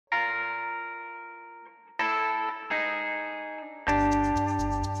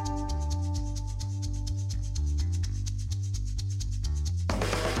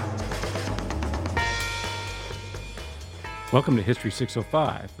Welcome to History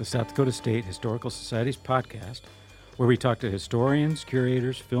 605, the South Dakota State Historical Society's podcast, where we talk to historians,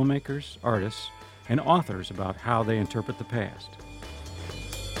 curators, filmmakers, artists, and authors about how they interpret the past.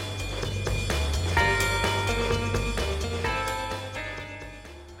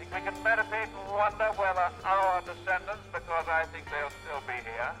 We can meditate and wonder whether our descendants, because I think they'll still be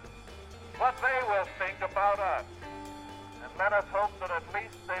here, what they will think about us. And let us hope that at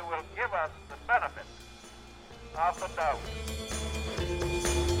least they will give us the benefit of the doubt.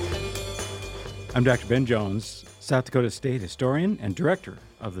 I'm Dr. Ben Jones, South Dakota State Historian and Director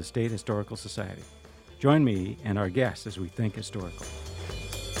of the State Historical Society. Join me and our guests as we think historical.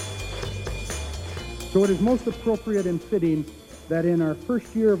 So it is most appropriate and fitting that in our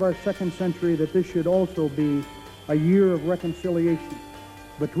first year of our second century that this should also be a year of reconciliation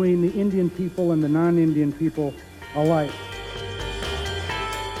between the Indian people and the non-Indian people alike.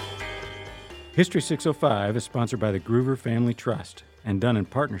 History 605 is sponsored by the Groover Family Trust and done in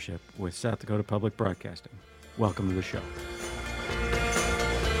partnership with South Dakota Public Broadcasting. Welcome to the show.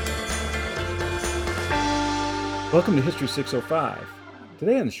 Welcome to History 605.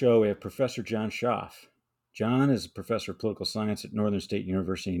 Today on the show we have Professor Jon Schaff. Jon is a professor of political science at Northern State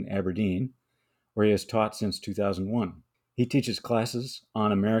University in Aberdeen, where he has taught since 2001. He teaches classes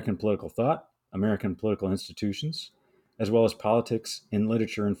on American political thought, American political institutions, as well as politics in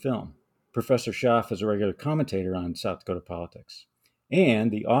literature and film. Professor Schaff is a regular commentator on South Dakota politics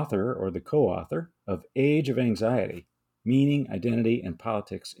and the author or the co-author of Age of Anxiety, Meaning, Identity, and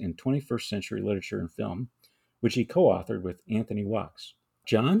Politics in 21st Century Literature and Film, which he co-authored with Anthony Wachs.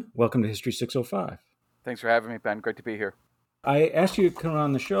 Jon, welcome to History 605. Thanks for having me, Ben. Great to be here. I asked you to come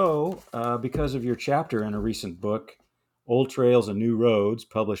on the show because of your chapter in a recent book, Old Trails and New Roads,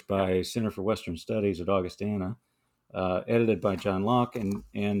 published by Center for Western Studies at Augustana, edited by John Locke, and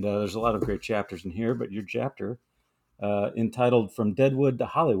there's a lot of great chapters in here, but your chapter entitled From Deadwood to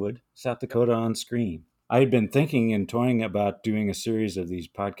Hollywood, South Dakota on Screen. I had been thinking and toying about doing a series of these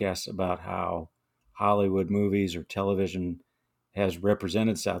podcasts about how Hollywood movies or television has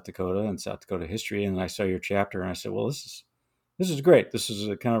represented South Dakota and South Dakota history, and I saw your chapter, and I said, well, this is great. This is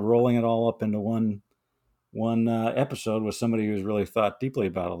kind of rolling it all up into one episode with somebody who's really thought deeply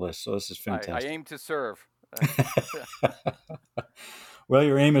about all this, so this is fantastic. I aim to serve. Well,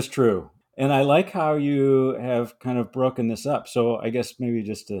 your aim is true. And I like how you have kind of broken this up. So I guess maybe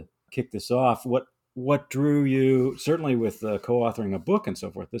just to kick this off, what drew you, certainly with co-authoring a book and so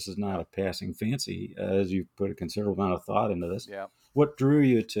forth, this is not a passing fancy, as you put a considerable amount of thought into this. Yeah. What drew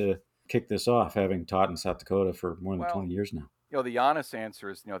you to kick this off, having taught in South Dakota for more than 20 years now? The honest answer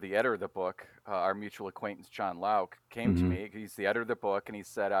is, the editor of the book, our mutual acquaintance, Jon Locke, came to me. He's the editor of the book, and he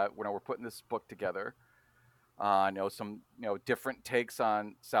said, we're putting this book together. Some different takes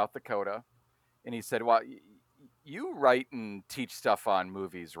on South Dakota, and he said, "Well, you write and teach stuff on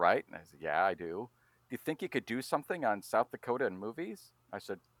movies, right?" And I said, "Yeah, I do. Do you think you could do something on South Dakota and movies?" I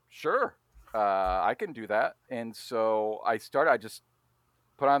said, "Sure, I can do that." And so I just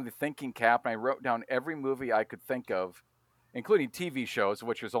put on the thinking cap, and I wrote down every movie I could think of, including TV shows,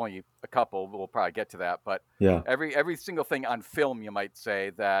 which was only a couple. We'll probably get to that, but yeah, every single thing on film, you might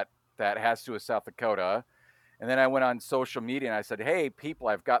say, that has to do with South Dakota. And then I went on social media and I said, "Hey, people,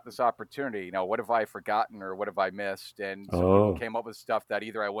 I've got this opportunity. What have I forgotten or what have I missed?" And so people came up with stuff that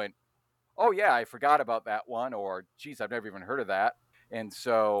either I went, "Oh, yeah, I forgot about that one," or, "Geez, I've never even heard of that." And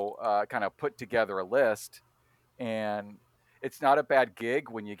so kind of put together a list. And it's not a bad gig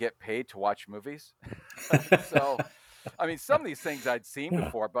when you get paid to watch movies. So, I mean, some of these things I'd seen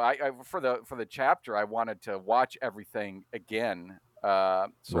before, but I for the chapter, I wanted to watch everything again.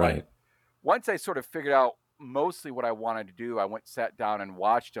 Once I sort of figured out mostly what I wanted to do, I sat down and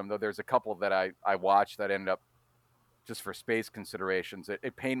watched them, though there's a couple that I watched that ended up, just for space considerations,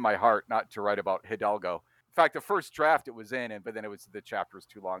 it pained my heart not to write about Hidalgo. In fact, the first draft it was in, but then the chapter was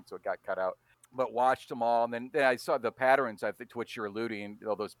too long, so it got cut out. But watched them all, and then I saw the patterns, I think, to which you're alluding.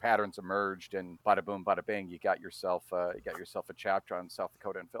 Those patterns emerged, and bada boom, bada bing, you got yourself a chapter on South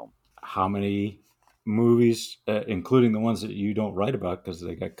Dakota and film. How many movies, including the ones that you don't write about because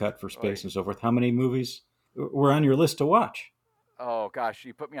they got cut for space and so forth, how many movies were on your list to watch? Oh, gosh,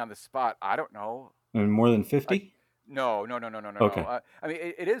 you put me on the spot. I don't know. And more than 50? No. Okay. I mean,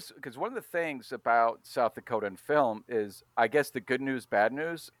 it is, because one of the things about South Dakota and film is, I guess the good news, bad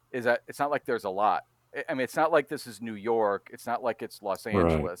news, is that it's not like there's a lot. I mean, it's not like this is New York. It's not like it's Los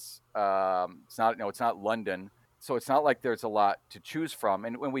Angeles. Right. It's not London. So it's not like there's a lot to choose from.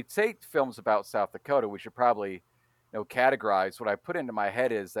 And when we say films about South Dakota, we should probably, categorize. What I put into my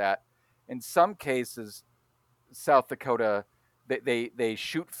head is that in some cases, South Dakota, they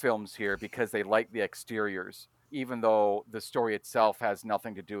shoot films here because they like the exteriors. even though the story itself has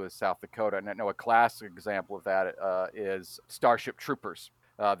nothing to do with South Dakota. And I know a classic example of that is Starship Troopers,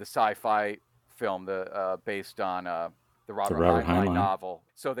 the sci-fi film based on the The Robert Robert Heinlein Heinlein. novel.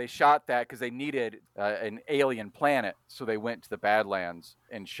 So they shot that because they needed an alien planet. So they went to the Badlands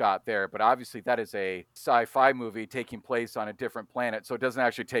and shot there. But obviously, that is a sci-fi movie taking place on a different planet. So it doesn't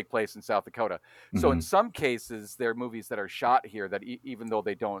actually take place in South Dakota. So in some cases, there are movies that are shot here that even though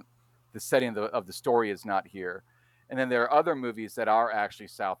they don't, the setting of the story is not here. And then there are other movies that are actually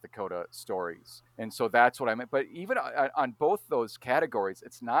South Dakota stories. And so that's what I meant. But even on both those categories,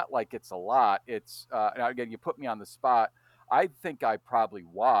 it's not like it's a lot. It's, again, you put me on the spot. I think I probably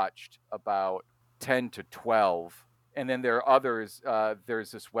watched about 10 to 12. And then there are others.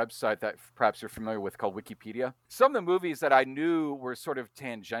 There's this website that perhaps you're familiar with called Wikipedia. Some of the movies that I knew were sort of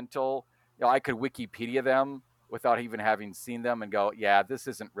tangential, I could Wikipedia them without even having seen them and go, yeah, this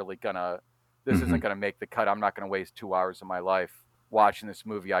isn't going to make the cut. I'm not going to waste 2 hours of my life watching this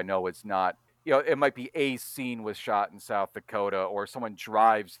movie. I know it's not, it might be a scene was shot in South Dakota or someone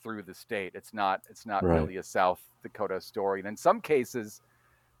drives through the state. It's not Right. really a South Dakota story. And in some cases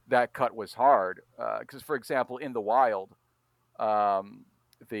that cut was hard. Cause for example, In the Wild, um,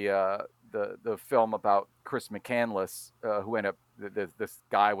 the film about Chris McCandless, who ended up this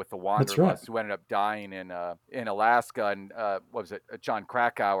guy with the That's right. wanderlust who ended up dying in Alaska, and what was it? John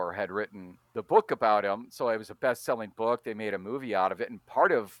Krakauer had written the book about him, so it was a best-selling book. They made a movie out of it, and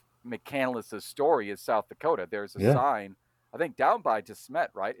part of McCandless's story is South Dakota. There's a Yeah. sign, I think, down by DeSmet,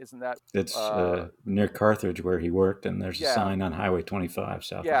 right? Isn't that? It's near Carthage where he worked, and there's a Yeah. sign on Highway 25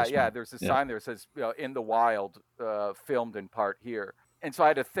 south of Yeah, the yeah. swamp. There's a sign there that says, "In the Wild," filmed in part here. And so I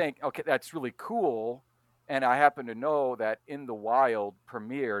had to think, okay, that's really cool. And I happen to know that In the Wild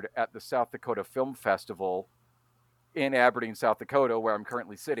premiered at the South Dakota Film Festival in Aberdeen, South Dakota, where I'm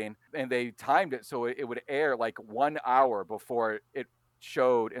currently sitting. And they timed it so it would air like 1 hour before it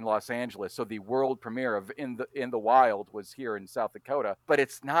showed in Los Angeles. So the world premiere of In the Wild was here in South Dakota, but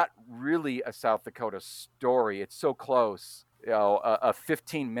it's not really a South Dakota story. It's so close.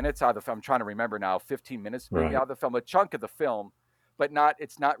 15 minutes out of the film. I'm trying to remember now. 15 minutes maybe Right. out of the film, a chunk of the film, but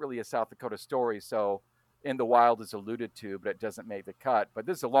it's not really a South Dakota story. So In the Wild is alluded to, but it doesn't make the cut. But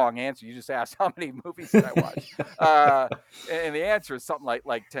this is a long answer. You just asked how many movies did I watch, and the answer is something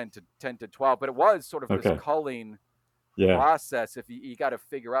like 10 to 12. But it was sort of this culling process. If you got to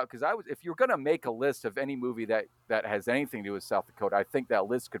figure out, because if you're going to make a list of any movie that has anything to do with South Dakota, I think that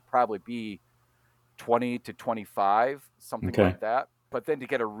list could probably be 20 to 25, something like that. But then to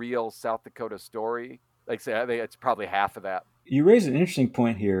get a real South Dakota story, like I say, I think it's probably half of that. You raise an interesting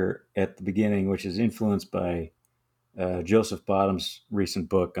point here at the beginning, which is influenced by Joseph Bottom's recent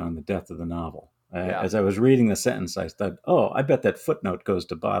book on the death of the novel. As I was reading the sentence, I thought, oh, I bet that footnote goes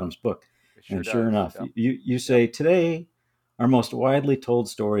to Bottom's book. And sure enough, you say, today, our most widely told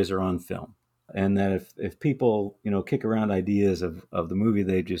stories are on film. And that if people, kick around ideas of the movie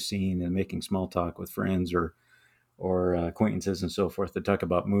they've just seen and making small talk with friends or acquaintances and so forth, to talk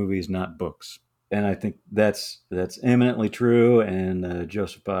about movies, not books. And I think that's eminently true. And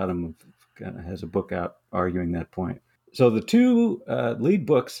Joseph Bottom has a book out arguing that point. So the two lead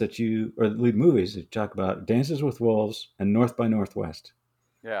books lead movies that you talk about, Dances with Wolves and North by Northwest.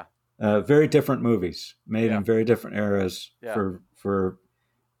 Yeah. Very different movies made in very different eras for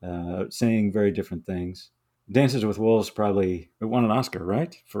saying very different things. Dances with Wolves probably won an Oscar,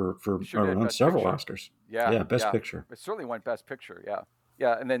 right? For won several Oscars. Yeah, Best Picture. It certainly won Best Picture.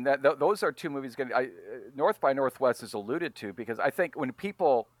 Yeah, and then those are two movies. North by Northwest is alluded to because I think when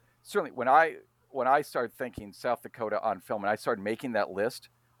I started thinking South Dakota on film and I started making that list,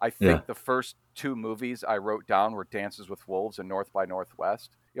 I think the first two movies I wrote down were Dances with Wolves and North by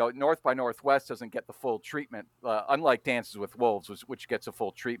Northwest. North by Northwest doesn't get the full treatment, unlike Dances with Wolves, which gets a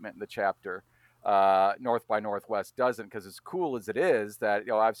full treatment in the chapter. North by Northwest doesn't, because as cool as it is that,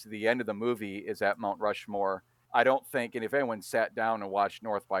 obviously the end of the movie is at Mount Rushmore. I don't think, and if anyone sat down and watched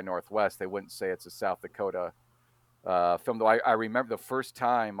North by Northwest, they wouldn't say it's a South Dakota film. Though I remember the first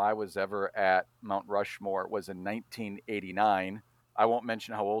time I was ever at Mount Rushmore was in 1989. I won't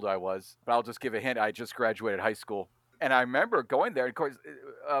mention how old I was, but I'll just give a hint. I just graduated high school. And I remember going there. Of course,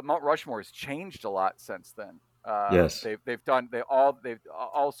 Mount Rushmore has changed a lot since then. Yes, they've done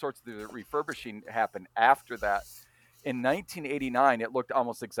all sorts of refurbishing happened after that. In 1989, it looked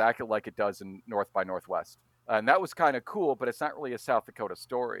almost exactly like it does in North by Northwest, and that was kind of cool. But it's not really a South Dakota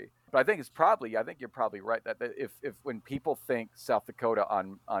story. But I think you're probably right that if when people think South Dakota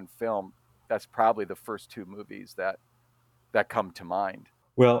on film, that's probably the first two movies that come to mind.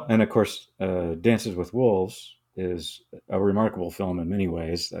 Well, and of course, Dances with Wolves is a remarkable film in many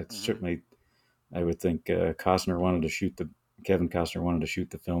ways. That's certainly I would think Kevin Costner wanted to shoot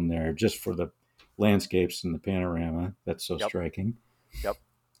the film there just for the landscapes and the panorama. That's so Yep. striking. Yep.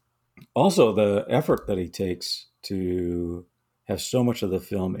 Also, the effort that he takes to have so much of the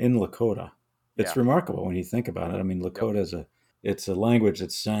film in Lakota. It's Yeah. remarkable when you think about it. I mean, Yep. Lakota it's a language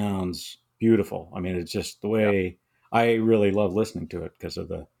that sounds beautiful. I mean, it's just the Yep. way I really love listening to it because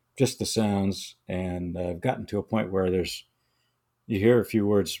of just the sounds. And I've gotten to a point where you hear a few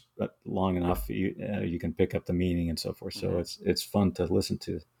words long enough, you can pick up the meaning and so forth. So it's fun to listen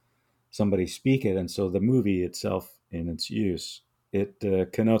to somebody speak it. And so the movie itself, in its use, it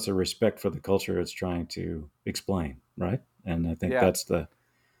connotes a respect for the culture it's trying to explain, right? And I think Yeah. that's the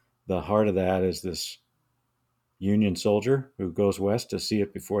heart of that is this Union soldier who goes west to see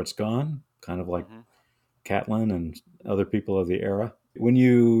it before it's gone, kind of like Catlin and other people of the era. When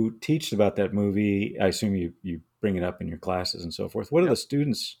you teach about that movie, I assume you bring it up in your classes and so forth. What are the Yep.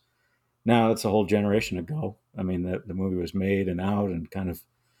 students now? It's a whole generation ago. I mean, the movie was made and out and kind of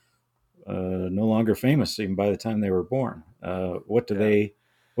no longer famous even by the time they were born. What do Yeah.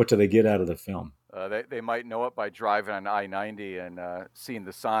 they get out of the film? They might know it by driving on I-90 and seeing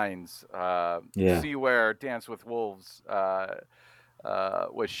the signs. Yeah. See where Dance with Wolves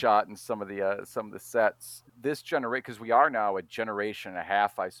was shot in some of the sets. This generation, because we are now a generation and a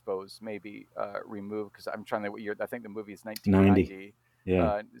half, I suppose, maybe removed. Because I'm trying to think what year. I think the movie is 1990.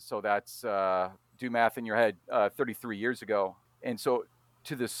 Yeah. So that's do math in your head. 33 years ago. And so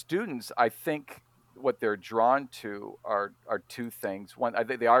to the students, I think what they're drawn to are two things. One, I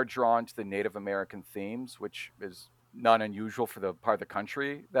think they are drawn to the Native American themes, which is not unusual for the part of the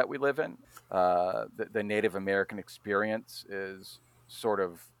country that we live in. The Native American experience is sort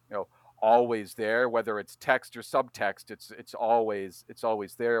of always there, whether it's text or subtext. It's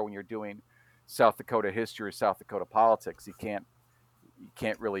always there when you're doing South Dakota history or South Dakota politics. You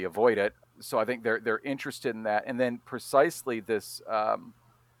can't really avoid it. So I think they're interested in that, and then precisely this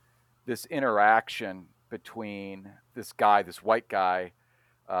this interaction between this white guy,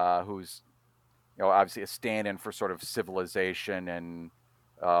 who's obviously a stand-in for sort of civilization and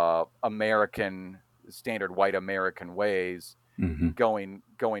American standard white American ways, going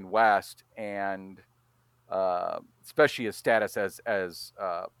west, and especially his status as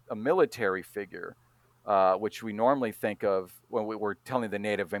a military figure, which we normally think of when we're telling the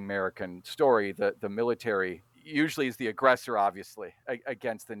Native American story. The military usually is the aggressor, obviously,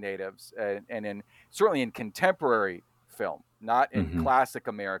 against the natives, and certainly in contemporary film, not in classic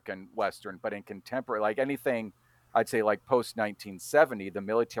American Western, but in contemporary, like anything, I'd say like post 1970, the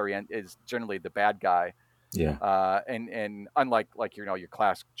military is generally the bad guy. Yeah. And unlike like your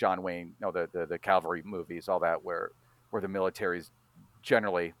classic John Wayne, the cavalry movies, all that, where the military's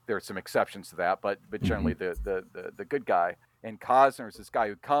generally, there's some exceptions to that, but generally the good guy. And Costner is this guy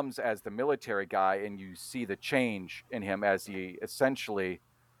who comes as the military guy, and you see the change in him as he essentially,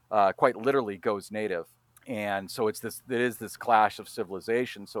 quite literally, goes native. And so it is this clash of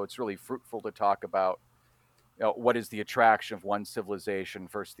civilization. So it's really fruitful to talk about what is the attraction of one civilization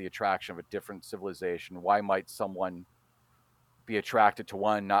versus the attraction of a different civilization. Why might someone be attracted to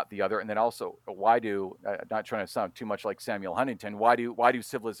one, not the other? And then also, why do, not trying to sound too much like Samuel Huntington, why do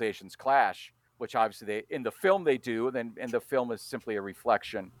civilizations clash? Which obviously in the film they do, and the film is simply a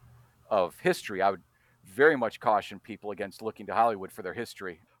reflection of history. I would very much caution people against looking to Hollywood for their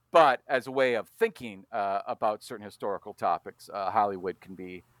history, but as a way of thinking about certain historical topics, Hollywood can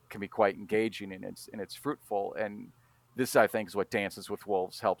be quite engaging, and it's fruitful. And this, I think, is what Dances with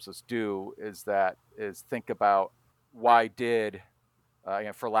Wolves helps us do, is think about why did,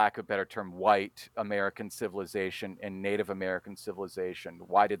 for lack of a better term, white American civilization and Native American civilization,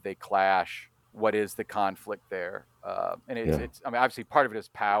 why did they clash? What is the conflict there? And it's, I mean, obviously part of it is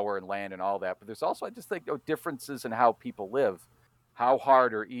power and land and all that, but there's also, I just think, differences in how people live. How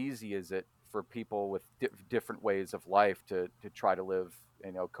hard or easy is it for people with different ways of life to try to live,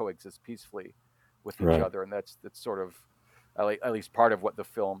 coexist peacefully with each other? And that's sort of, at least part of what the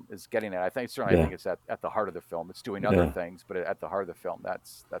film is getting at. I think it's at the heart of the film. It's doing other things, but at the heart of the film,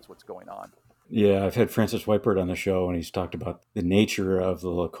 that's what's going on. Yeah, I've had Francis Whitebird on the show, and he's talked about the nature of the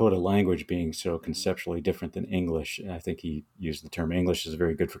Lakota language being so conceptually different than English. And I think he used the term English is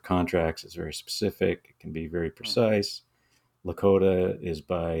very good for contracts. It's very specific. It can be very precise. Lakota is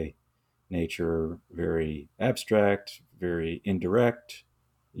by nature very abstract, very indirect.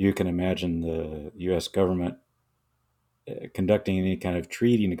 You can imagine the U.S. government conducting any kind of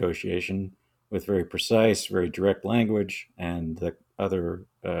treaty negotiation with very precise, very direct language, and the other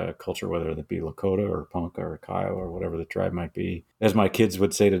culture, whether it be Lakota or Ponca or Kiowa or whatever the tribe might be. As my kids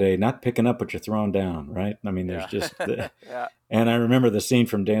would say today, not picking up what you're throwing down, right? I mean, there's just Yeah. And I remember the scene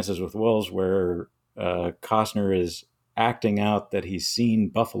from Dances with Wolves where Costner is acting out that he's seen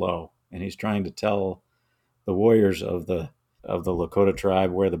buffalo, and he's trying to tell the warriors of the Lakota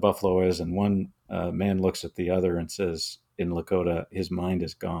tribe where the buffalo is, and one man looks at the other and says in Lakota, "His mind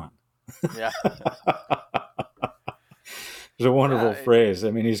is gone." Yeah. It's a wonderful phrase.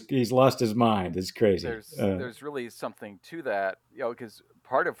 I mean, he's lost his mind. It's crazy. There's really something to that, because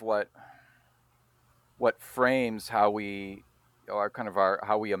part of what frames how we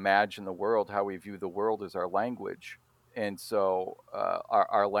how we imagine the world, how we view the world, is our language. And so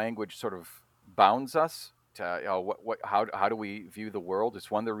our language sort of bounds us to how do we view the world.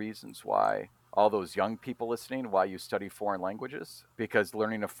 It's one of the reasons why all those young people listening, why you study foreign languages, because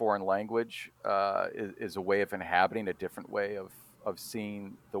learning a foreign language is a way of inhabiting a different way of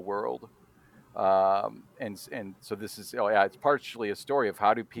seeing the world. And so this is, it's partially a story of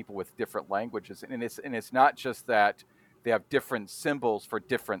how do people with different languages, and it's not just that they have different symbols for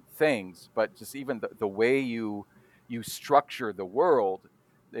different things, but just even the way you structure the world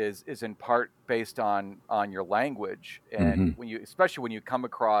is in part based on your language. And especially when you come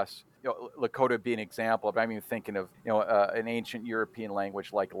across, Lakota being an example, but I'm even thinking of an ancient European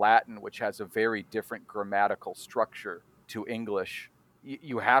language like Latin, which has a very different grammatical structure to English.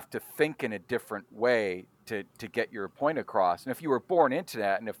 You have to think in a different way to get your point across. And if you were born into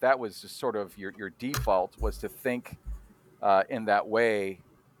that, and if that was just sort of your default was to think in that way,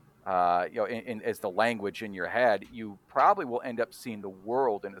 as the language in your head, you probably will end up seeing the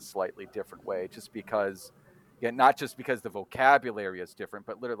world in a slightly different way, just because, not just because the vocabulary is different,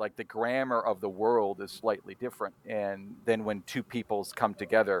 but literally like the grammar of the world is slightly different. And then when two peoples come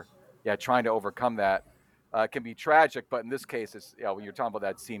together, trying to overcome that can be tragic. But in this case, it's, when you're talking about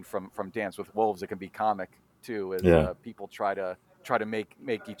that scene from Dance with Wolves, it can be comic too, as people try to make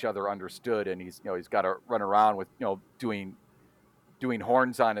each other understood. And he's got to run around with doing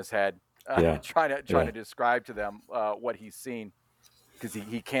horns on his head, trying to describe to them what he's seen, because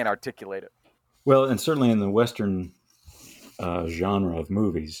he can't articulate it. Well, and certainly in the Western genre of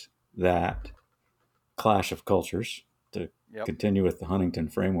movies, that clash of cultures, to continue with the Huntington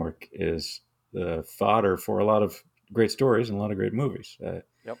framework, is the fodder for a lot of great stories and a lot of great movies.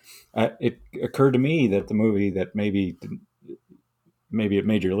 It occurred to me that the movie that maybe it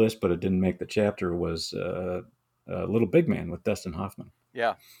made your list, but it didn't make the chapter, was Little Big Man with Dustin Hoffman.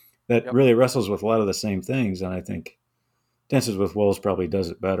 Yeah. That really wrestles with a lot of the same things, and I think Dances with Wolves probably does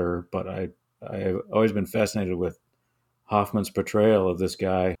it better, but I've always been fascinated with Hoffman's portrayal of this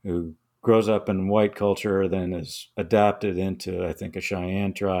guy who grows up in white culture, then is adopted into, I think, a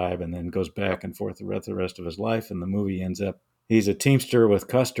Cheyenne tribe, and then goes back and forth the rest of his life. And the movie ends up, he's a teamster with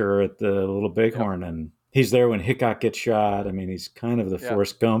Custer at the Little Bighorn, and he's there when Hickok gets shot. I mean, he's kind of the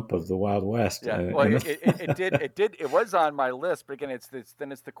Forrest Gump of the Wild West. Yeah, well, it was on my list, but again, it's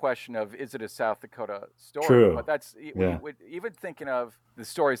the question of, is it a South Dakota story? True. But that's even thinking of the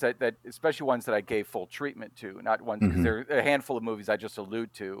stories that especially ones that I gave full treatment to, not ones, because there are a handful of movies I just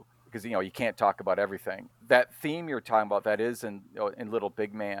allude to, because you can't talk about everything. That theme you're talking about, that is in Little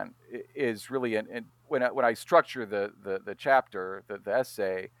Big Man, is really when I structure the chapter, the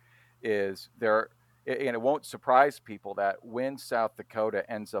essay, is there. And it won't surprise people that when South Dakota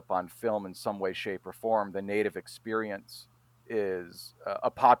ends up on film in some way, shape, or form, the Native experience is a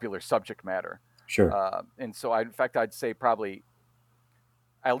popular subject matter. Sure. And so, in fact, I'd say probably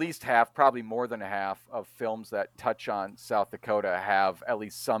at least half, probably more than half, of films that touch on South Dakota have at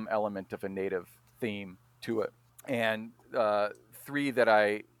least some element of a Native theme to it. And three that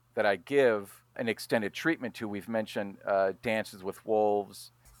I give an extended treatment to, we've mentioned Dances with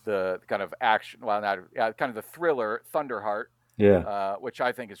Wolves, the kind of action, kind of the thriller Thunderheart, which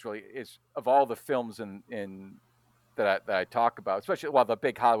I think is of all the films in that I talk about, especially the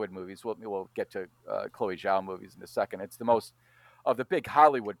big Hollywood movies. We'll get to Chloe Zhao movies in a second. It's the most of the big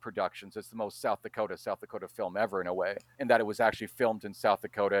Hollywood productions. It's the most South Dakota film ever, in a way, in that it was actually filmed in South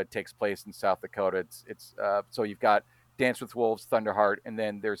Dakota. It takes place in South Dakota. It's so you've got Dance with Wolves, Thunderheart, and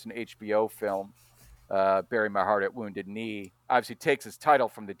then there's an HBO film, Bury My Heart at Wounded Knee. Obviously takes its title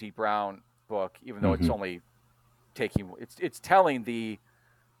from the D. Brown book, even though it's only it's telling the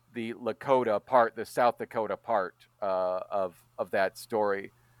Lakota part, the South Dakota part of that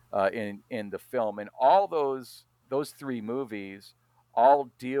story in the film. And all those three movies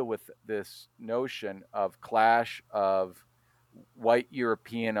all deal with this notion of clash of white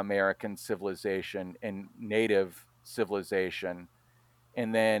European American civilization and Native civilization,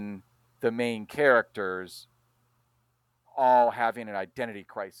 and then the main characters all having an identity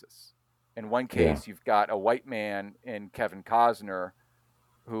crisis. In one case, you've got a white man in Kevin Costner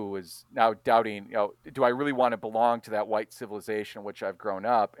who is now doubting, do I really want to belong to that white civilization in which I've grown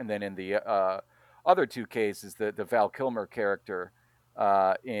up? And then in the other two cases, the Val Kilmer character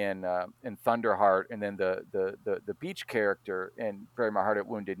in Thunderheart, and then the Beach character in Bury My Heart at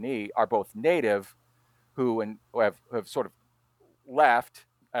Wounded Knee, are both native, who have sort of left.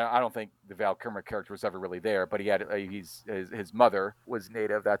 I don't think the Val Kilmer character was ever really there, but his mother was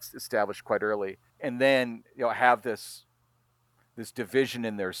native. That's established quite early, and then have this division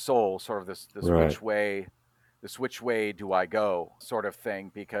in their soul, sort of this Right. which way do I go sort of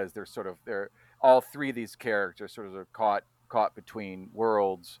thing, because they're all three of these characters sort of are caught between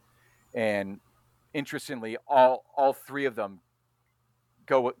worlds, and interestingly, all three of them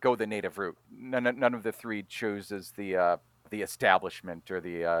go the native route. None of the three chooses the establishment, or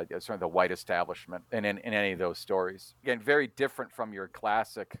the sort of the white establishment in any of those stories. Again, very different from your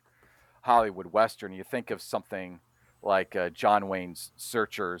classic Hollywood Western. You think of something like John Wayne's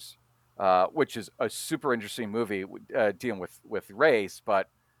Searchers, which is a super interesting movie dealing with race, but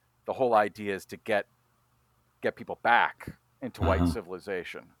the whole idea is to get people back into white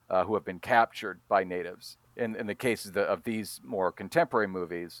civilization who have been captured by natives. In the cases of these more contemporary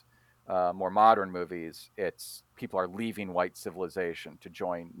movies, more modern movies, it's people are leaving white civilization to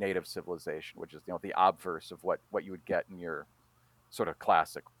join native civilization, which is the obverse of what you would get in your sort of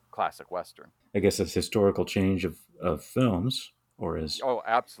classic Western. I guess as historical change of films, or as Oh,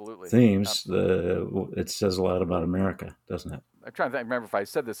 absolutely. themes, it says a lot about America, doesn't it? I'm trying to remember if I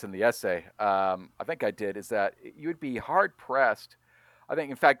said this in the essay. I think I did. Is that you would be hard pressed. I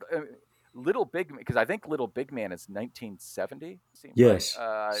think, in fact, Little Big, because I think Little Big Man is 1970. Seems Yes.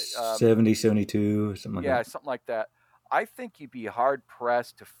 right. 70, 72, something like that. Something like that. I think you'd be hard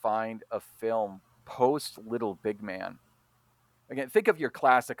pressed to find a film post Little Big Man. Again, think of your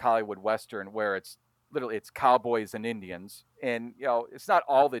classic Hollywood Western where it's cowboys and Indians, and it's not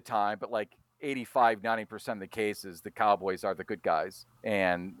all the time, but like 85-90% of the cases, the cowboys are the good guys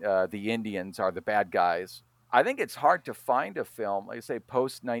and the Indians are the bad guys. I think it's hard to find a film, like I say,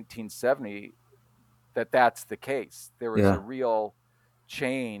 post 1970, that's the case. There was a real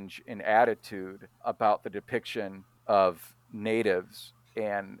change in attitude about the depiction of natives,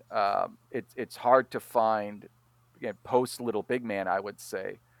 and it's hard to find, again, post Little Big Man, I would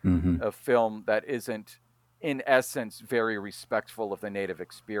say, a film that isn't, in essence, very respectful of the native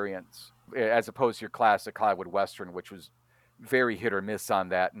experience, as opposed to your classic Hollywood Western, which was very hit or miss on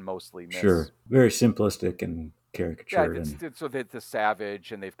that, and mostly miss. Sure. Very simplistic and caricatured. It's so that the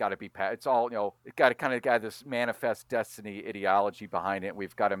savage, and they've got to be, it's all, it got to kind of got this manifest destiny ideology behind it.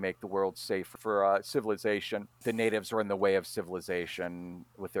 We've got to make the world safe for civilization. The natives are in the way of civilization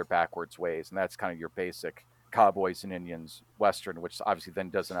with their backwards ways, and that's kind of your basic cowboys and Indians Western, which obviously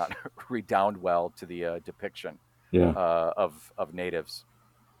then does not redound well to the depiction of natives.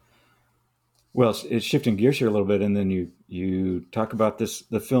 Well, it's shifting gears here a little bit, and then you talk about the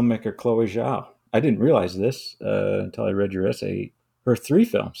filmmaker Chloe Zhao. I didn't realize this until I read your essay. Her 3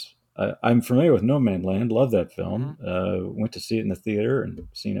 films. I'm familiar with No Man Land. Love that film. Went to see it in the theater and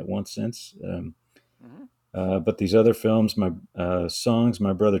seen it once since. But these other films, my Songs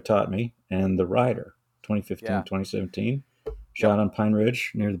My Brother Taught Me, and The Rider, 2015, 2017, shot on Pine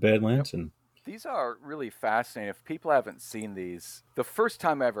Ridge near the Badlands. And these are really fascinating. If people haven't seen these, the first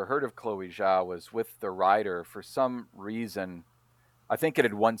time I ever heard of Chloe Zhao was with The Rider. For some reason, I think it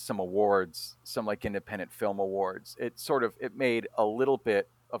had won some awards, some like independent film awards. It made a little bit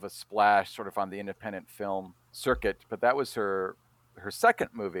of a splash sort of on the independent film circuit, but that was her second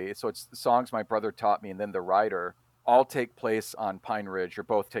movie. So it's Songs My Brother Taught Me and then The Rider, all take place on Pine Ridge, or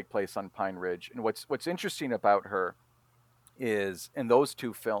both take place on Pine Ridge. And what's interesting about her is, in those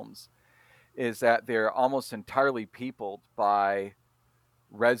 2 films, is that they're almost entirely peopled by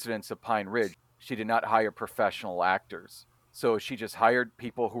residents of Pine Ridge. She did not hire professional actors. So she just hired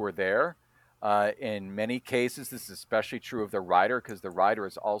people who were there. In many cases, this is especially true of The Rider, because The Rider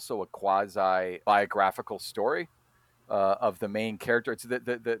is also a quasi-biographical story of the main character. It's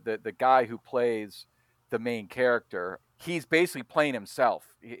the guy who plays the main character. He's basically playing himself.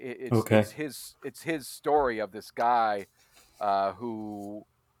 It's his story of this guy who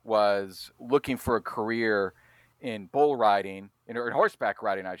was looking for a career in bull riding, in horseback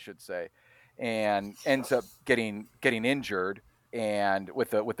riding, I should say, and ends up getting injured, and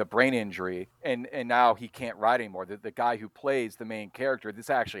with a brain injury, and now he can't ride anymore. The guy who plays the main character, this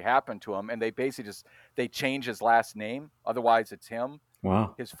actually happened to him, and they basically they change his last name, otherwise it's him.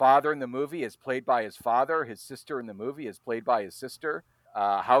 Wow. His father in the movie is played by his father. His sister in the movie is played by his sister.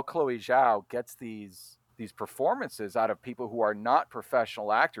 How Chloe Zhao gets these these performances out of people who are not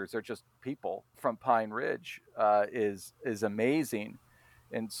professional actors. They're just people from Pine Ridge is amazing.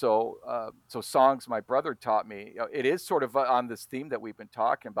 And so Songs My Brother Taught Me, it is sort of on this theme that we've been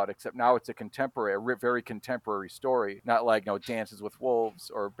talking about, except now it's a very contemporary story, not like Dances with Wolves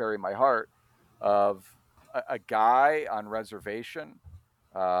or Bury My Heart, of a guy on reservation.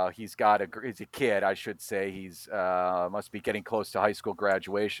 He's a kid, I should say. He's must be getting close to high school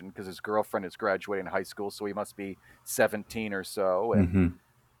graduation because his girlfriend is graduating high school, so he must be 17 or so. And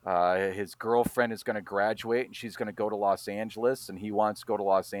his girlfriend is going to graduate and she's going to go to Los Angeles, and he wants to go to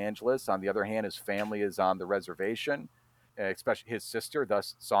Los Angeles. On the other hand, his family is on the reservation, especially his sister.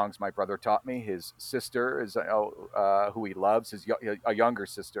 Thus, Songs My Brother Taught Me. His sister is who he loves, a younger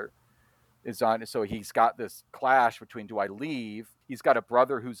sister, is on. So he's got this clash between, do I leave? He's got a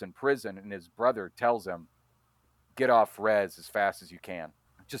brother who's in prison, and his brother tells him, get off res as fast as you can.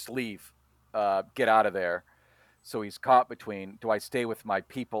 Just leave. Get out of there. So he's caught between, do I stay with my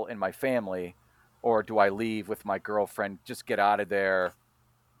people and my family, or do I leave with my girlfriend? Just get out of there.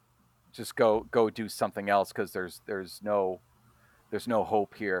 Just go do something else, because there's no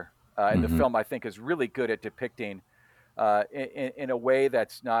hope here. And the film, I think, is really good at depicting in a way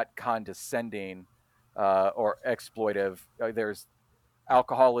that's not condescending or exploitive. There's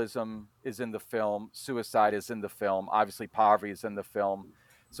alcoholism is in the film, suicide is in the film, obviously poverty is in the film.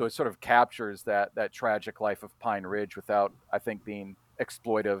 So it sort of captures that tragic life of Pine Ridge without, I think, being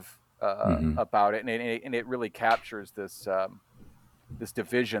exploitive about it. And it really captures this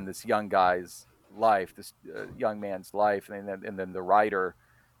division, this young guy's life, this young man's life, and then the writer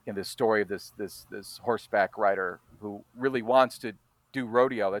in the story of this horseback rider who really wants to do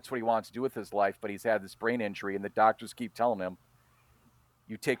rodeo. That's what he wants to do with his life, but he's had this brain injury, and the doctors keep telling him,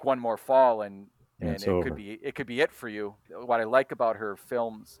 you take one more fall and it could be it for you. What I like about her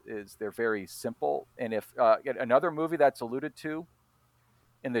films is they're very simple. And if another movie that's alluded to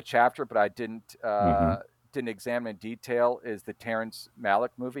in the chapter, but I didn't examine in detail, is the Terrence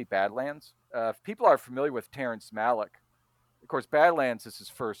Malick movie Badlands. If people are familiar with Terrence Malick, of course, Badlands is his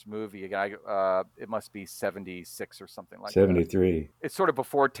first movie. Again, it must be 76 or something like 73. that. 73. It's sort of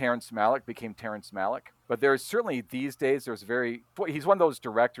before Terrence Malick became Terrence Malick. But there's certainly these days, he's one of those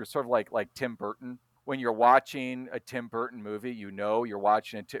directors, sort of like Tim Burton. When you're watching a Tim Burton movie, you're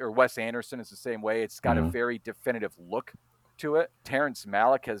watching it, or Wes Anderson is the same way. It's got a very definitive look to it. Terrence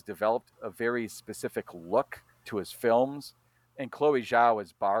Malick has developed a very specific look to his films, and Chloe Zhao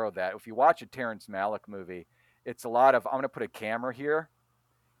has borrowed that. If you watch a Terrence Malick movie, it's a lot of, I'm going to put a camera here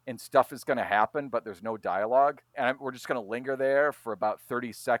and stuff is going to happen, but there's no dialogue. And we're just going to linger there for about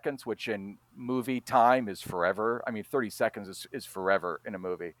 30 seconds, which in movie time is forever. I mean, 30 seconds is forever in a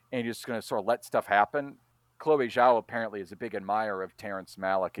movie. And you're just going to sort of let stuff happen. Chloe Zhao apparently is a big admirer of Terrence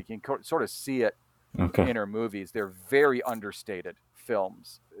Malick. You can sort of see it in her movies. They're very understated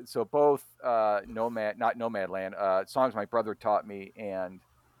films. So both Nomadland, Songs My Brother Taught Me, and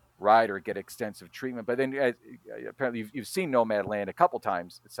Rider get extensive treatment. But then apparently you've seen Nomadland a couple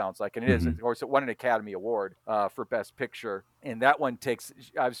times, it sounds like, and it is, of course, it won an Academy Award for Best Picture. And that one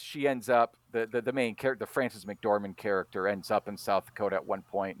she ends up, the main character, the Frances McDormand character, ends up in South Dakota at one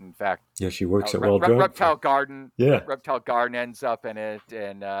point. In fact, she works at Well Drug. Reptile Garden. Yeah, Reptile Garden ends up in it.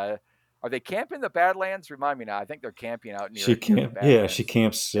 And are they camping the Badlands? Remind me now. I think they're camping out near. She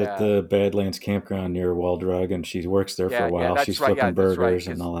camps at the Badlands campground near Wall Drug, and she works there for a while. She's flipping burgers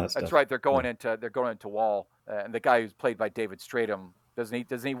and all that stuff. That's right. They're going into Wall, and the guy who's played by David Stratham,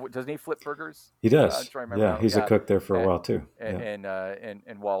 doesn't he flip burgers? He does. He's a cook there for a while too.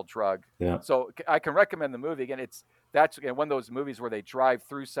 And Wall Drug. Yeah. So I can recommend the movie again. That's one of those movies where they drive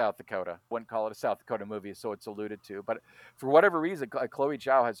through South Dakota. Wouldn't call it a South Dakota movie, so it's alluded to. But for whatever reason, Chloe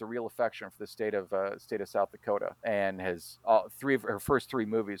Zhao has a real affection for the state of South Dakota, and has three of her first three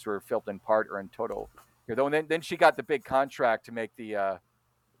movies were filmed in part or in total here. Though, and then she got the big contract to make the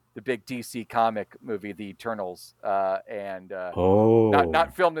big DC comic movie, The Eternals, not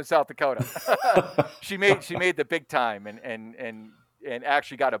filmed in South Dakota. she made the big time and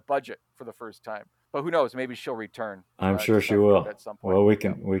actually got a budget for the first time. But who knows? Maybe she'll return. I'm sure she will. At some point. Well, we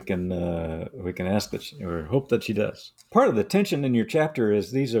can ask that or hope that she does. Part of the tension in your chapter is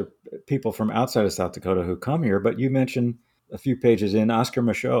these are people from outside of South Dakota who come here, but you mentioned a few pages in Oscar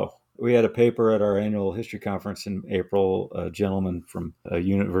Michaud. We had a paper at our annual history conference in April. A gentleman from a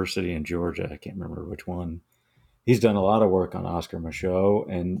university in Georgia, I can't remember which one. He's done a lot of work on Oscar Michaud,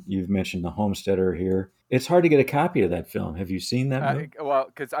 and you've mentioned The Homesteader here. It's hard to get a copy of that film. Have you seen that movie? Well,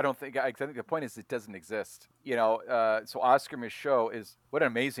 because I think the point is it doesn't exist. So Oscar Michaud what an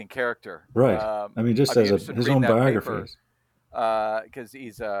amazing character. Right. Just as his own biography. because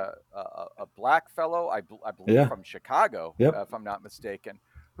he's a black fellow, I believe Yeah. from Chicago, Yep. if I'm not mistaken,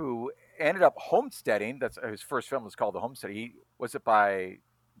 who ended up homesteading. That's his first film was called The Homestead. Was it by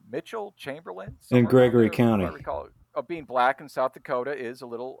Mitchell Chamberlain In somewhere around Gregory there, if I County. recall. Being black in South Dakota is a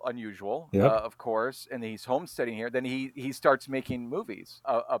little unusual, Yep. of course, and he's homesteading here. Then he starts making movies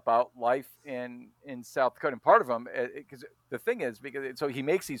about life in South Dakota. And part of them, because the thing is, because so he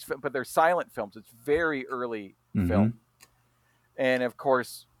makes these, but they're silent films. It's very early film, and of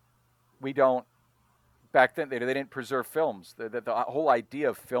course, we don't. Back then, they didn't preserve films. The whole idea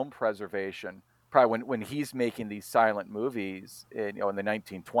of film preservation, probably when he's making these silent movies, in the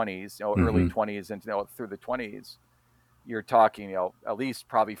 1920s, early 20s and through the 20s, you're talking, at least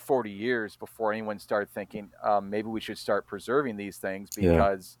probably 40 years before anyone started thinking, maybe we should start preserving these things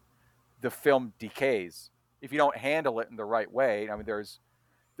because the film decays if you don't handle it in the right way. I mean, there are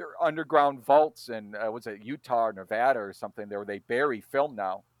underground vaults in was it Utah or Nevada or something there where they bury film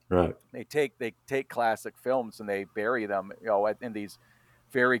now. Right. They take classic films and they bury them, in these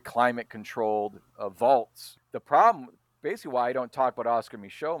very climate controlled vaults. The problem, basically, why I don't talk about Oscar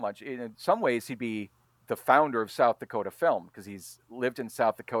Michaud much, in some ways he'd be the founder of South Dakota film because he's lived in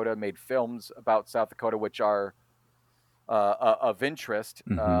South Dakota, made films about South Dakota which are of interest,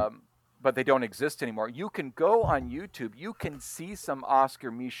 but they don't exist anymore. You can go on YouTube, you can see some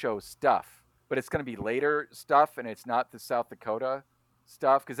Oscar Michaud stuff, but it's going to be later stuff, and it's not the South Dakota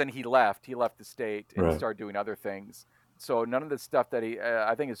stuff because then he left the state and started doing other things. So none of the stuff that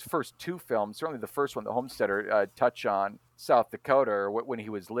I think his first two films, certainly the first one, The Homesteader, touch on South Dakota or when he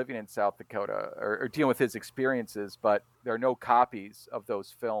was living in South Dakota or dealing with his experiences, but there are no copies of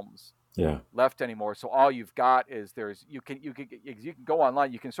those films left anymore. So all you've got is you can go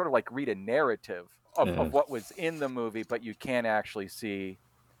online, you can sort of like read a narrative of what was in the movie, but you can't actually see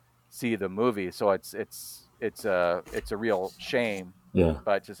the movie. So it's a real shame. Yeah.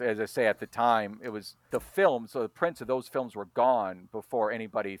 But just as I say, at the time, it was the film. So the prints of those films were gone before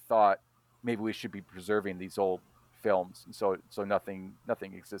anybody thought maybe we should be preserving these old films. And so nothing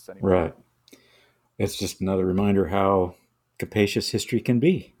exists anymore. Right. It's just another reminder how capacious history can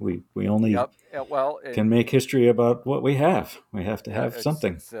be. We only can make history about what we have. We have to have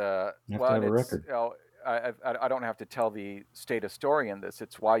something. We have to have a record. I don't have to tell the state historian this.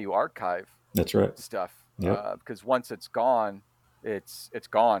 It's why you archive. That's right. Stuff. Because once it's gone, it's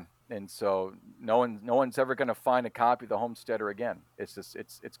gone, and so no one's ever going to find a copy of The Homesteader again. It's just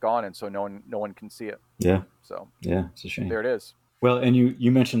it's gone, and so no one can see it. Yeah. So it's a shame. There it is. Well, and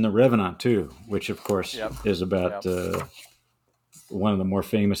you mentioned The Revenant too, which of course is about one of the more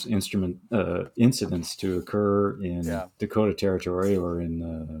famous incidents to occur in Dakota Territory or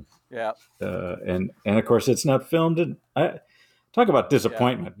in and of course it's not filmed. Talk about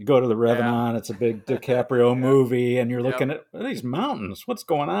disappointment. You go to The Revenant, it's a big DiCaprio movie, and you're looking at these mountains. What's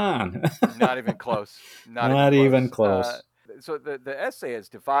going on? Not even close. Not even close. So the essay is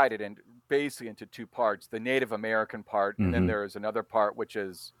divided basically into two parts: the Native American part, and then there is another part which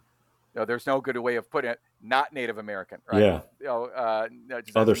is, there's no good way of putting it, not Native American, right? It other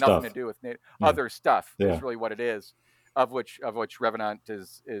has stuff. Nothing to do with other stuff. Is really what it is, of which Revenant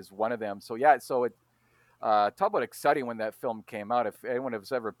is one of them. So so it. Talk about exciting when that film came out. If anyone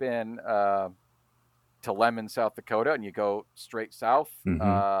has ever been to Lemon, South Dakota, and you go straight south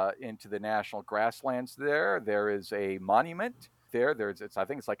into the national grasslands there is a monument there. I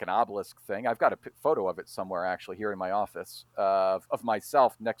think it's like an obelisk thing. I've got a photo of it somewhere actually here in my office of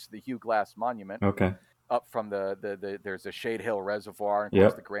myself next to the Hugh Glass Monument. Okay. Up from there's a Shade Hill Reservoir, and of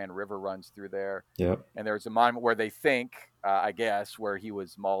course the Grand River runs through there. Yep. And there's a monument where they think, I guess, where he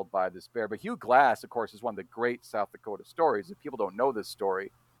was mauled by this bear. But Hugh Glass, of course, is one of the great South Dakota stories. If people don't know this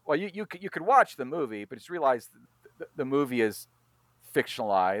story, well, you could watch the movie, but just realize the movie is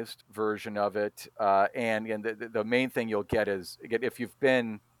fictionalized version of it. And the main thing you'll get is, again, if you've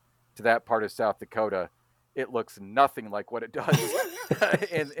been to that part of South Dakota, it looks nothing like what it does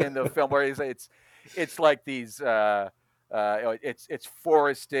in the film, where it's like these it's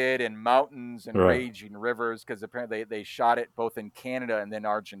forested and mountains and raging rivers, because apparently they shot it both in Canada and then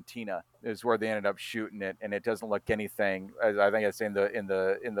Argentina is where they ended up shooting it, and it doesn't look anything, as I think I say in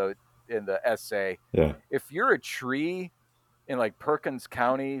the essay. If you're a tree in like Perkins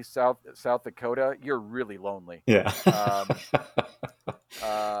County, South Dakota, you're really lonely.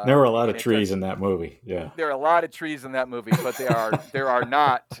 There were a lot of trees in that movie. There are a lot of trees in that movie, but there are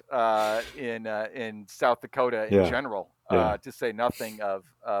not in South Dakota in general. To say nothing of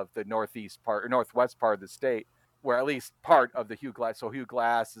the northeast part or northwest part of the state, where at least part of the Hugh Glass. So Hugh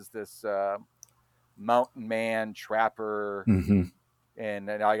Glass is this mountain man, trapper, and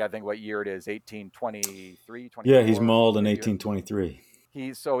I got to think what year it is, 1823, Yeah, he's 24. mauled in Maybe 1823.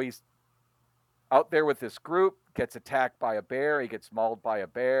 he's out there with this group, gets attacked by a bear. He gets mauled by a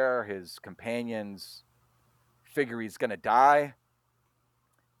bear. His companions figure he's going to die.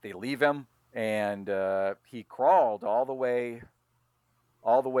 They leave him, and he crawled all the way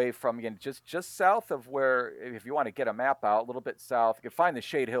from, again, just south of where, if you want to get a map out, a little bit south, you can find the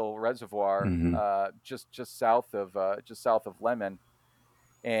Shade Hill Reservoir, just south of Lemon.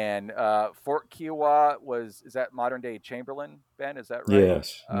 And Fort Kiowa is that modern day Chamberlain, Ben? Is that right?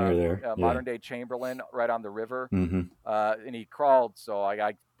 Yes, near there. Modern day Chamberlain, right on the river. Mm-hmm. And he crawled. So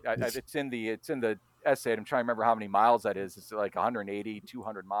it's in the essay. I'm trying to remember how many miles that is. It's like 180,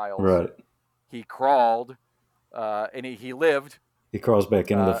 200 miles. Right. He crawled, and he lived. He crawls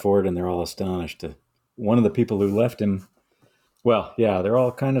back into the fort, and they're all astonished. One of the people who left him, well, yeah, they're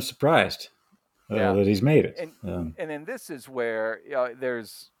all kind of surprised that he's made it. And then this is where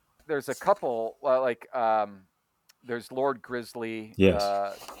there's a couple there's Lord Grizzly, yes,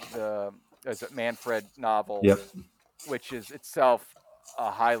 there's a Manfred novel, yep, which is itself a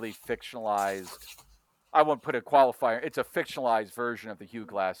highly fictionalized. I won't put a qualifier. It's a fictionalized version of the Hugh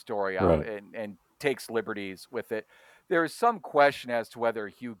Glass story, right. and takes liberties with it. There is some question as to whether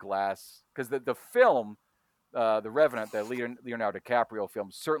Hugh Glass, because the film, The Revenant, the Leonardo DiCaprio film,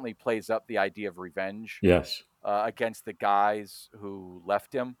 certainly plays up the idea of revenge. Yes. Against the guys who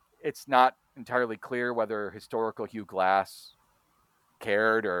left him. It's not entirely clear whether historical Hugh Glass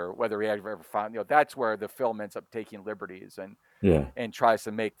cared or whether he had ever found. That's where the film ends up taking liberties and tries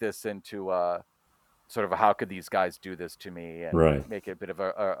to make this into sort of a, how could these guys do this to me, and make it a bit of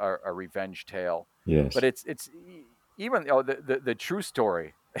a revenge tale. Yes. But it's even the true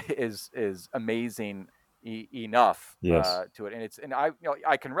story is amazing enough to it, and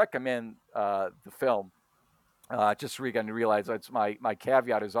I can recommend the film. Just so you can realize, that's my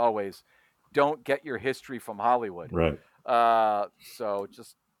caveat is always, don't get your history from Hollywood. Right. So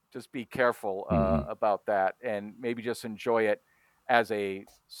just be careful about that, and maybe just enjoy it as a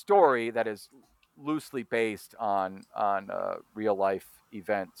story that is loosely based on real life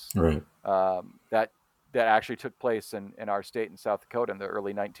events. Right. That actually took place in our state in South Dakota in the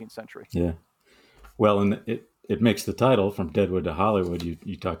early 19th century. Yeah. Well, and it makes the title, From Deadwood to Hollywood.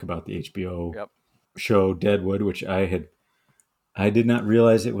 You talk about the HBO show Deadwood, which I did not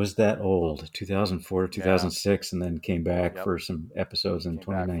realize it was that old, 2004, 2006, and then came back for some episodes in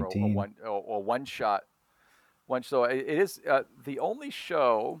 2019. One shot. So it is the only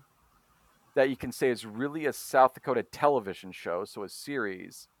show that you can say is really a South Dakota television show, so a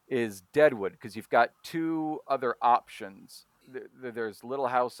series, is Deadwood, because you've got two other options. There's Little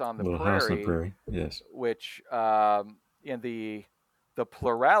House on the Prairie, yes, which in the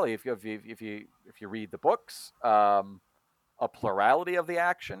plurality, if you read the books, a plurality of the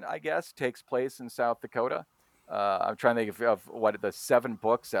action, I guess, takes place in South Dakota. I'm trying to think of what the 7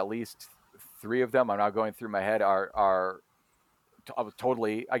 books, at least 3 of them, I'm not going through my head, are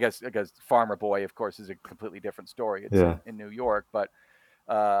totally, I guess Farmer Boy, of course, is a completely different story. It's in New York, but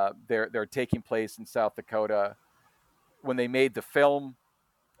they're taking place in South Dakota. When they made the film,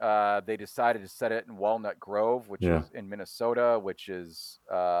 they decided to set it in Walnut Grove, which is in Minnesota, which is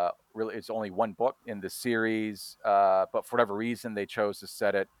really, it's only 1 book in the series, but for whatever reason they chose to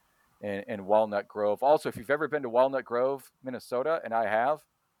set it in Walnut Grove. Also, if you've ever been to Walnut Grove, Minnesota, and I have,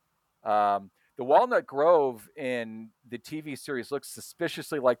 the Walnut Grove in the TV series looks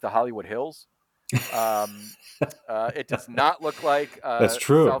suspiciously like the Hollywood Hills. It does not look like that's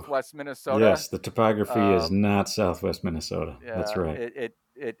true. Southwest Minnesota. Yes, the topography is not Southwest Minnesota. That's right.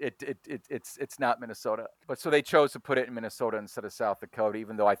 It's not Minnesota. But so they chose to put it in Minnesota instead of South Dakota,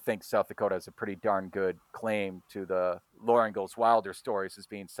 even though I think South Dakota has a pretty darn good claim to the Laura Ingalls Wilder stories as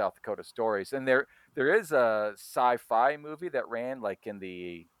being South Dakota stories. And there is a sci-fi movie that ran like in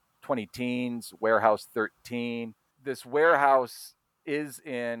the 20-teens, Warehouse 13. This warehouse is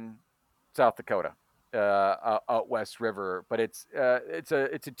in South Dakota, out West River, but it's a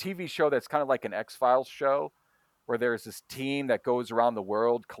TV show that's kind of like an X-Files show, where there's this team that goes around the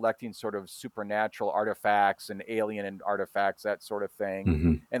world collecting sort of supernatural artifacts and alien artifacts, that sort of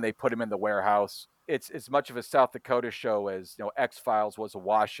thing, and they put them in the warehouse. It's as much of a South Dakota show as X-Files was a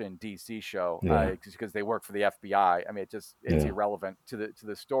Washington D.C. show, because they work for the FBI. I mean, it's irrelevant to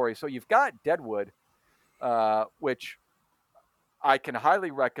the story. So you've got Deadwood, which I can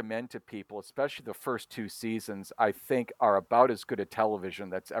highly recommend to people, especially the first 2 seasons. I think are about as good a television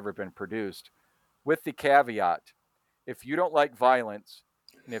that's ever been produced, with the caveat, if you don't like violence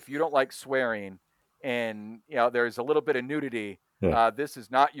and if you don't like swearing and there's a little bit of nudity, this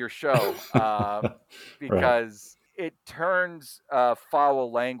is not your show, because it turns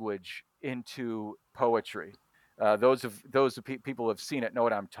foul language into poetry. Those people who have seen it know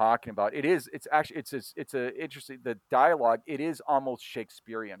what I'm talking about. It's a interesting, the dialogue. It is almost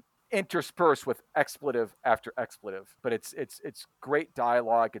Shakespearean, interspersed with expletive after expletive. But it's great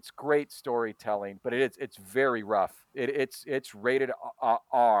dialogue. It's great storytelling. But it's very rough. It's rated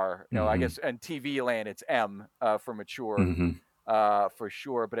R. You know, I guess, and TV land it's M for mature, for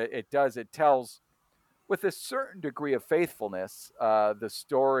sure. But it tells with a certain degree of faithfulness the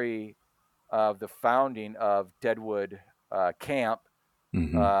story of the founding of Deadwood Camp,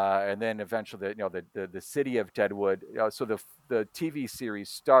 and then eventually the city of Deadwood. So the TV series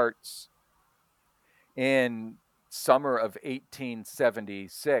starts in summer of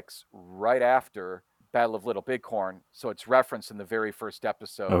 1876, right after Battle of Little Bighorn. So it's referenced in the very first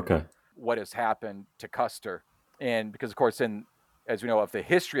episode. Okay. What has happened to Custer, and because of course, as we know of the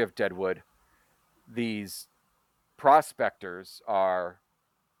history of Deadwood, these prospectors are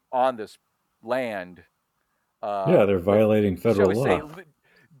on this land. They're violating federal law. Say,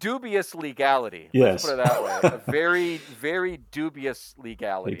 dubious legality. Yes. Let's put it that way. A very, very dubious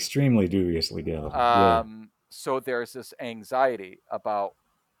legality. Extremely dubious legality. So there's this anxiety about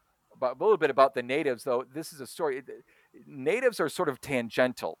a little bit about the natives, though. This is a story. Natives are sort of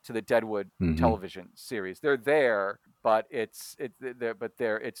tangential to the Deadwood television series. They're there, but it's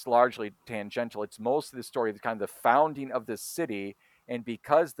largely tangential. It's most of the story, the kind of the founding of the city, and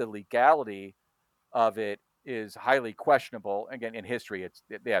because the legality of it is highly questionable. Again, in history,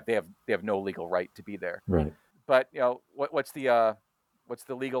 they have no legal right to be there. Right. But what's the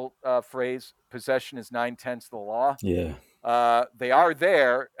legal phrase? Possession is 9/10 of the law. Yeah. They are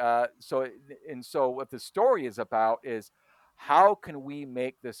there. So what the story is about is how can we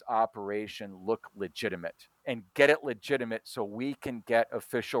make this operation look legitimate and get it legitimate so we can get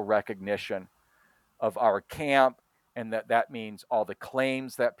official recognition of our camp, and that means all the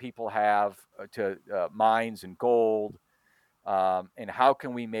claims that people have to mines and gold, and how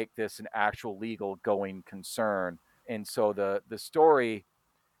can we make this an actual legal going concern. And so the story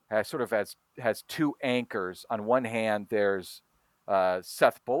has two anchors. On one hand, there's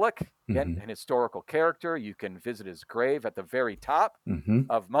Seth Bullock, again, an historical character. You can visit his grave at the very top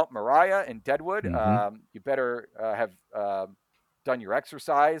of Mount Moriah in Deadwood. You better have done your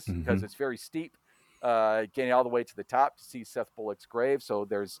exercise because it's very steep, getting all the way to the top to see Seth Bullock's grave. So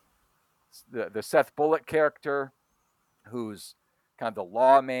there's the Seth Bullock character, who's kind of the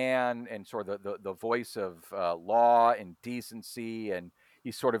lawman and sort of the voice of law and decency, and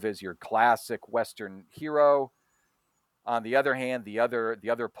he sort of is your classic Western hero. On the other hand, the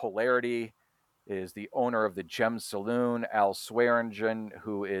other polarity is the owner of the Gem Saloon, Al Swearingen,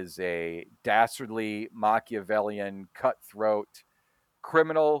 who is a dastardly Machiavellian, cutthroat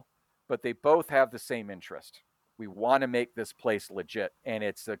criminal, but they both have the same interest. We want to make this place legit, and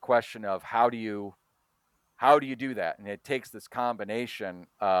it's a question of how do you do that? And it takes this combination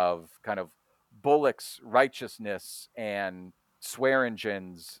of kind of Bullock's righteousness and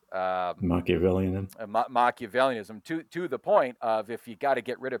Swearingen's Machiavellianism to the point of, if you got to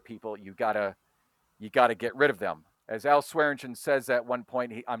get rid of people, you got to get rid of them. As Al Swearingen says at one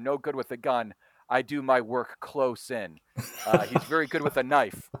point, I'm no good with a gun. I do my work close in. He's very good with a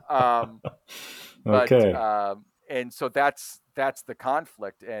knife. Okay. And so that's the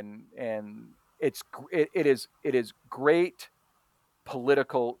conflict, and it is great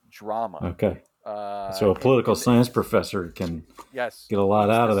political drama. Okay. So a political science professor can get a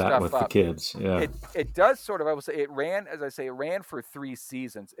lot out of that with the kids. Yeah. It does sort of, I would say, it ran for 3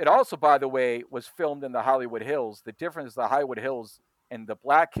 seasons. It also, by the way, was filmed in the Hollywood Hills. The difference is the Hollywood Hills and the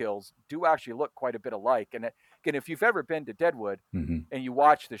Black Hills do actually look quite a bit alike. And again, if you've ever been to Deadwood and you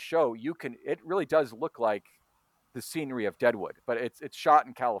watch the show, it really does look like the scenery of Deadwood, but it's shot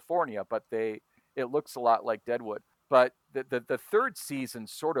in California, but it looks a lot like Deadwood. But the third season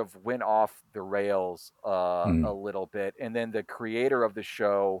sort of went off the rails a little bit. And then the creator of the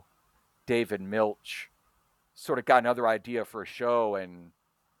show, David Milch, sort of got another idea for a show, and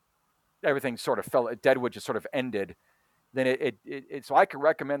everything sort of fell. Deadwood just sort of ended. Then so I can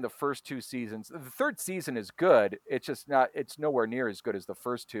recommend the first 2 seasons. The third season is good. It's nowhere near as good as the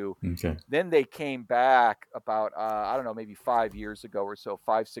first 2. Okay. Then they came back about, I don't know, maybe 5 years ago or so,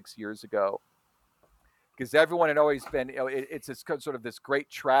 5-6 years ago. Because everyone had always been, it's this sort of this great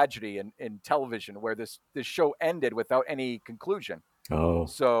tragedy in television where this show ended without any conclusion. Oh.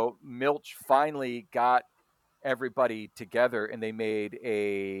 So Milch finally got everybody together, and they made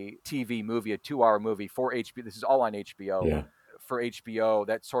a TV movie, a 2-hour movie for HBO. This is all on HBO. Yeah. For HBO,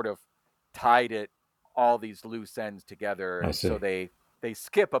 that sort of tied all these loose ends together. I see. So they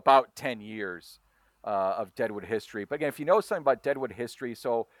skip about 10 years of Deadwood history. But again, if you know something about Deadwood history,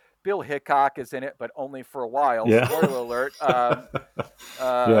 so Bill Hickok is in it, but only for a while. Yeah. Spoiler alert.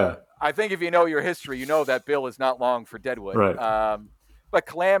 Yeah. I think if you know your history, you know that Bill is not long for Deadwood. Right. But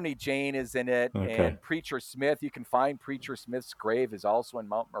Calamity Jane is in it, Okay. and Preacher Smith. You can find Preacher Smith's grave is also in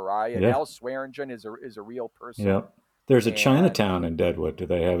Mount Moriah. And Yeah. Al Swearingen is a real person. Yep. There's a And Chinatown in Deadwood. Do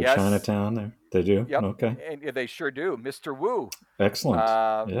they have a yes, Chinatown there? They do? yep, Okay. and they sure do. Mr. Wu, Excellent.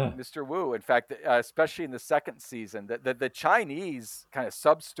 Yeah. Mr. Wu. In fact, especially in the second season, the Chinese kind of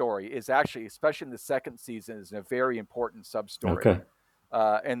sub story is actually, especially in the second season, is a very important sub story. Okay.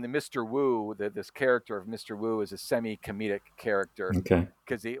 And the Mr. Wu, this character of Mr. Wu, is a semi-comedic character. Okay.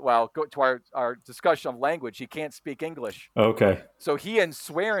 Because go to our discussion of language, he can't speak English. Okay. So he and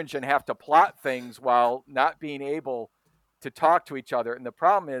Swearingen have to plot things while not being able to talk to each other. And the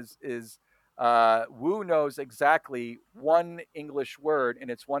problem is Wu knows exactly one English word, and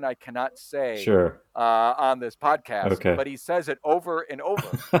it's one I cannot say Sure. on this podcast. Okay. But he says it over and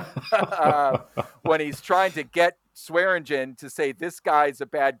over when he's trying to get Swearingen to say, this guy's a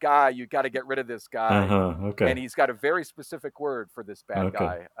bad guy. You got to get rid of this guy. Okay. And he's got a very specific word for this bad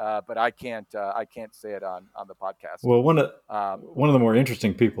Okay. guy. But I can't say it on the podcast. Well, one of the more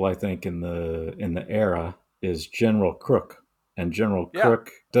interesting people, I think, in the era is General Crook. And General Crook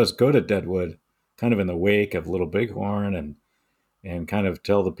does go to Deadwood kind of in the wake of Little Bighorn and kind of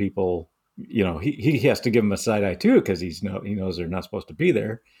tell the people, you know, he has to give them a side eye too, because he knows they're not supposed to be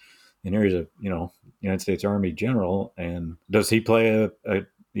there. And here he's a, you know, United States Army general. And does he play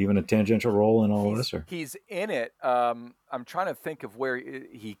even a tangential role in all this? Or? He's in it. I'm trying to think of where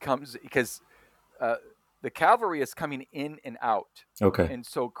he comes, because the cavalry is coming in and out. Okay. And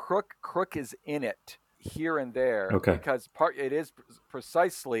so Crook is in it here and there. Okay. Because it is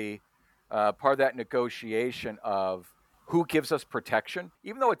precisely part of that negotiation of who gives us protection.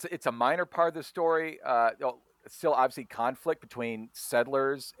 Even though it's a minor part of the story, still obviously conflict between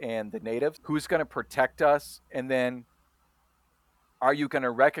settlers and the natives. Who's going to protect us? And then are you going to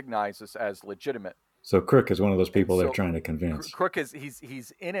recognize us as legitimate? So Crook is one of those people they're trying to convince. Crook is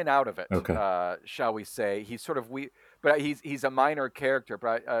he's in and out of it. Okay. Shall we say? He's sort of but he's a minor character.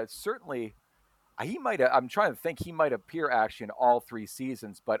 But certainly, he might. I'm trying to think. He might appear actually in all three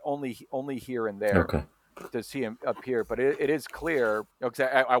seasons, but only here and there. Okay. Does he appear? But it is clear.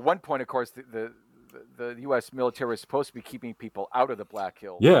 At one point, of course, the U.S. military was supposed to be keeping people out of the Black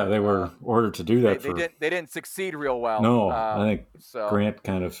Hills. Yeah, they were ordered to do that. They didn't succeed real well. No, I think Grant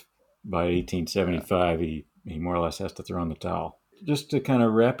kind of, by 1875, he more or less has to throw in the towel. Just to kind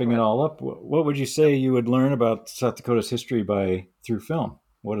of wrapping it all up, what would you say you would learn about South Dakota's history through film?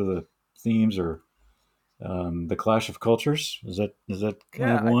 What are the themes or the clash of cultures? Is that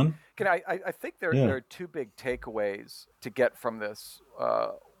kind of one? I think there are two big takeaways to get from this.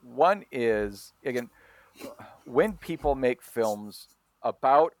 One is, again, when people make films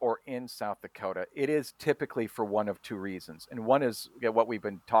about or in South Dakota, it is typically for one of two reasons. And one is what we've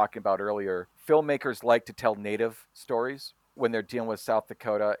been talking about earlier. Filmmakers like to tell native stories when they're dealing with South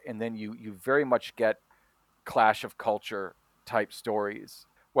Dakota, and then you very much get clash of culture type stories.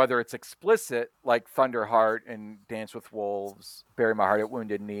 Whether it's explicit, like Thunderheart and Dance with Wolves, Bury My Heart at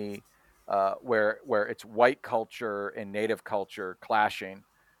Wounded Knee, where it's white culture and native culture clashing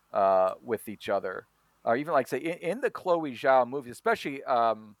with each other. Or even, like, say, in the Chloe Zhao movies, especially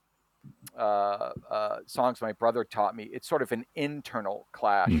Songs My Brother Taught Me, it's sort of an internal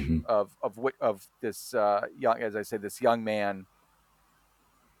clash of this this young man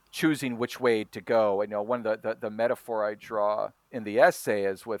choosing which way to go. I know one of the metaphor I draw in the essay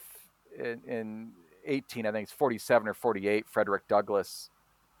is in 1847 or 48, Frederick Douglass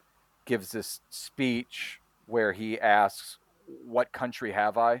gives this speech where he asks, "What country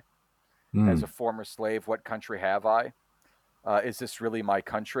have I? As a former slave, what country have I? Is this really my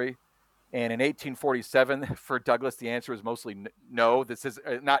country?" And in 1847, for Douglass, the answer was mostly no. This is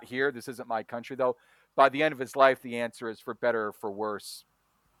not here. This isn't my country, though. By the end of his life, the answer is, for better or for worse,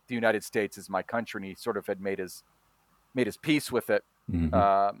 the United States is my country. And he sort of had made his peace with it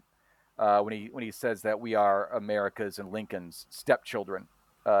when he says that we are America's and Lincoln's stepchildren.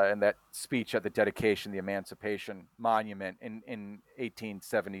 And that speech at the dedication of the Emancipation Monument in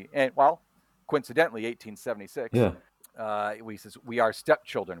 1870, and coincidentally 1876. Yeah. He says we are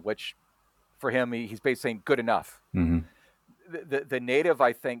stepchildren, which for him he's basically saying good enough. The native,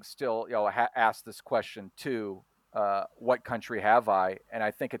 I think, still asks this question too: what country have I? And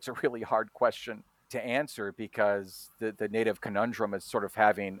I think it's a really hard question to answer, because the native conundrum is sort of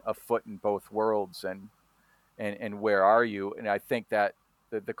having a foot in both worlds, and where are you? And I think that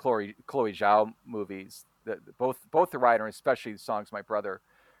the Chloe Zhao movies, both the writer and especially Songs My Brother,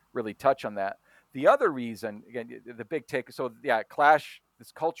 really touch on that. The other reason, again, the big take. So yeah, clash.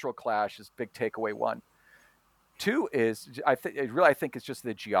 This cultural clash is big takeaway one. Two is I think it's just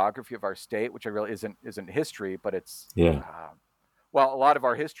the geography of our state, which I really isn't history, but it's Yeah. Well, a lot of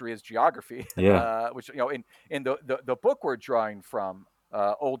our history is geography, Yeah. which in the book we're drawing from,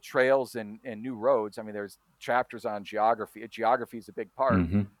 Old Trails and New Roads. I mean, there's chapters on geography. Geography is a big part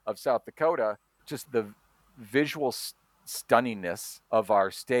Mm-hmm. of South Dakota. Just the visual stunningness of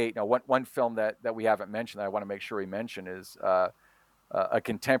our state. Now, one film that we haven't mentioned that I want to make sure we mention is a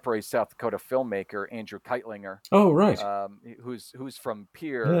contemporary South Dakota filmmaker, Andrew Keitlinger, Oh, right. who's from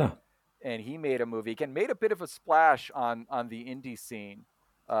Pierre, Yeah. and he made a movie. Again, made a bit of a splash on the indie scene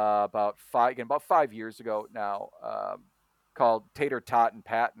about 5 years ago now, called Tater Tot and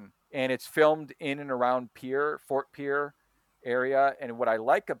Patton, and it's filmed in and around Fort Pierre area. And what I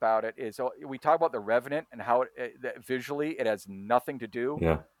like about it is, we talk about The Revenant and how visually it has nothing to do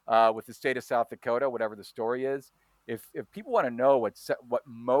Yeah. with the state of South Dakota, whatever the story is. If people want to know what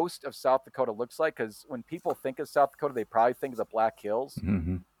most of South Dakota looks like, because when people think of South Dakota, they probably think of the Black Hills,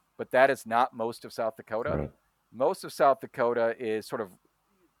 Mm-hmm. but that is not most of South Dakota. Right. Most of South Dakota is sort of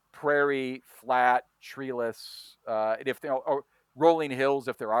prairie, flat, treeless, and if or rolling hills,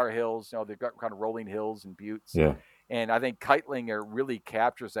 if there are hills, they've got kind of rolling hills and buttes. Yeah. And I think Keitlinger really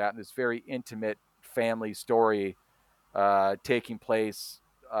captures that in this very intimate family story, taking place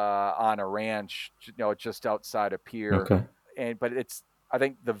on a ranch, just outside of Pierre. Okay. But I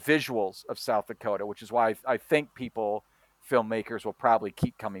think the visuals of South Dakota, which is why I think filmmakers will probably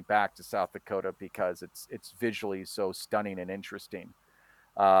keep coming back to South Dakota, because it's visually so stunning and interesting.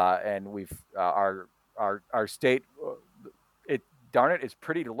 And we've our state, darn it, is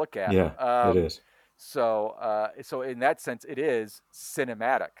pretty to look at. Yeah, it is. So in that sense, it is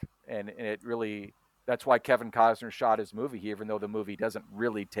cinematic, and it really. That's why Kevin Costner shot his movie here, even though the movie doesn't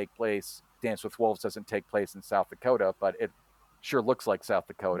really take place. Dance with Wolves doesn't take place in South Dakota, but it sure looks like South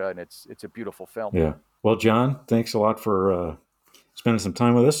Dakota, and it's a beautiful film. Yeah. Well, John, thanks a lot for spending some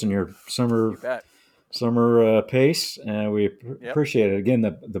time with us in your summer pace. We appreciate it. Again,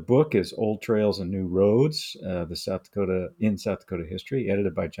 the book is Old Trails and New Roads, the South Dakota history,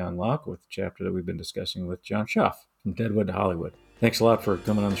 edited by Jon Schaff, with the chapter that we've been discussing with Jon Schaff from Deadwood to Hollywood. Thanks a lot for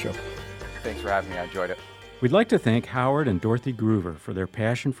coming on the show. Thanks for having me. I enjoyed it. We'd like to thank Howard and Dorothy Groover for their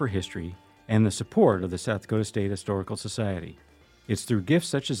passion for history and the support of the South Dakota State Historical Society. It's through gifts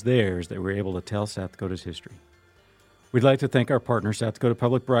such as theirs that we're able to tell South Dakota's history. We'd like to thank our partner, South Dakota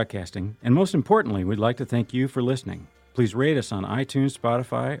Public Broadcasting, and most importantly, we'd like to thank you for listening. Please rate us on iTunes,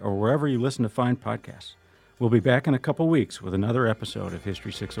 Spotify, or wherever you listen to fine podcasts. We'll be back in a couple weeks with another episode of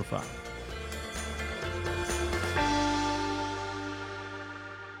History 605.